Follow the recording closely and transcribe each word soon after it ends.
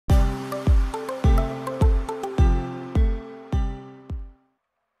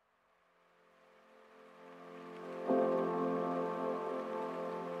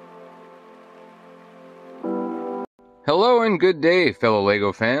Hello and good day, fellow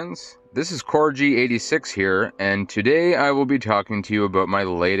LEGO fans. This is Corgi86 here, and today I will be talking to you about my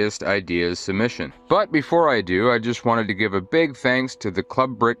latest ideas submission. But before I do, I just wanted to give a big thanks to the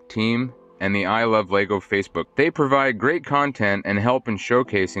Club Brick team and the I Love LEGO Facebook. They provide great content and help in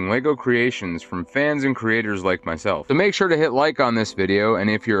showcasing LEGO creations from fans and creators like myself. So make sure to hit like on this video, and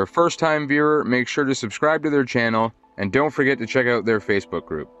if you're a first-time viewer, make sure to subscribe to their channel, and don't forget to check out their Facebook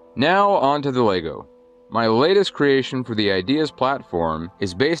group. Now on to the LEGO. My latest creation for the Ideas platform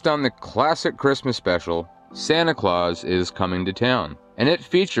is based on the classic Christmas special, Santa Claus is Coming to Town, and it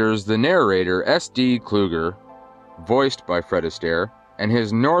features the Narrator S.D. Kluger, voiced by Fred Astaire, and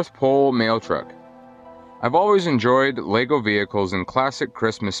his North Pole mail truck. I've always enjoyed LEGO vehicles and classic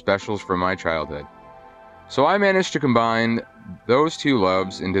Christmas specials from my childhood, so I managed to combine those two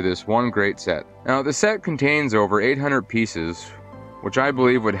loves into this one great set. Now, the set contains over 800 pieces, which I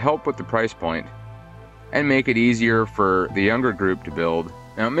believe would help with the price point and make it easier for the younger group to build.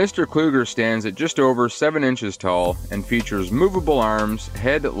 Now, Mr. Kluger stands at just over 7 inches tall and features movable arms,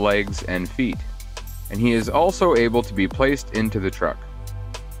 head, legs, and feet. And he is also able to be placed into the truck.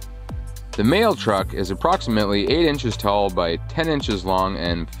 The mail truck is approximately 8 inches tall by 10 inches long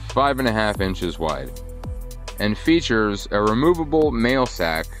and 5.5 inches wide, and features a removable mail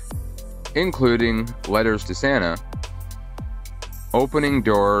sack, including letters to Santa, opening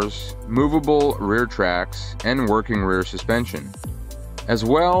doors, movable rear tracks, and working rear suspension, as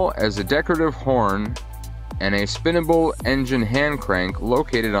well as a decorative horn and a spinnable engine hand crank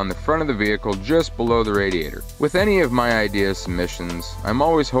located on the front of the vehicle just below the radiator. With any of my idea submissions, I'm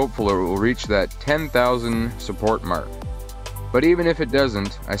always hopeful it will reach that 10,000 support mark. But even if it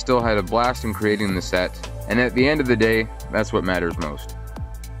doesn't, I still had a blast in creating the set, and at the end of the day, that's what matters most.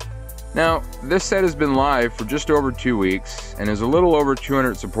 Now, this set has been live for just over 2 weeks and is a little over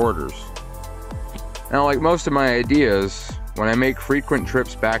 200 supporters. Now, like most of my ideas, when I make frequent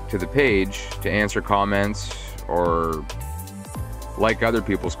trips back to the page to answer comments or like other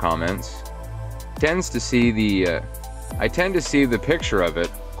people's comments, I tend to see the picture of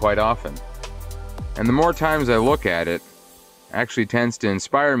it quite often. And the more times I look at it, actually tends to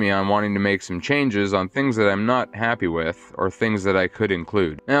inspire me on wanting to make some changes on things that I'm not happy with or things that I could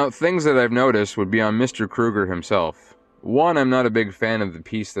include. Now, things that I've noticed would be on Mr. Kluger himself. One, I'm not a big fan of the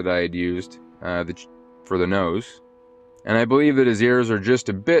piece that I had used for the nose, and I believe that his ears are just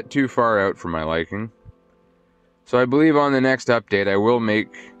a bit too far out for my liking. So I believe on the next update I will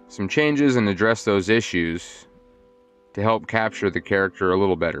make some changes and address those issues to help capture the character a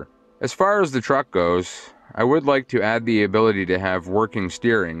little better. As far as the truck goes, I would like to add the ability to have working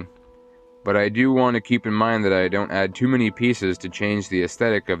steering, but I do want to keep in mind that I don't add too many pieces to change the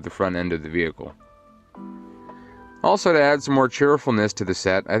aesthetic of the front end of the vehicle. Also, to add some more cheerfulness to the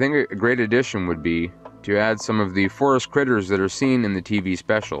set, I think a great addition would be to add some of the forest critters that are seen in the TV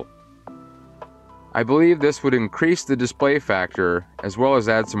special. I believe this would increase the display factor as well as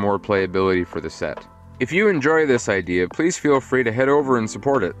add some more playability for the set. If you enjoy this idea, please feel free to head over and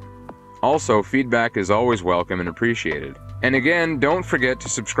support it. Also, feedback is always welcome and appreciated. And again, don't forget to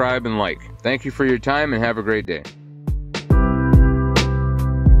subscribe and like. Thank you for your time and have a great day.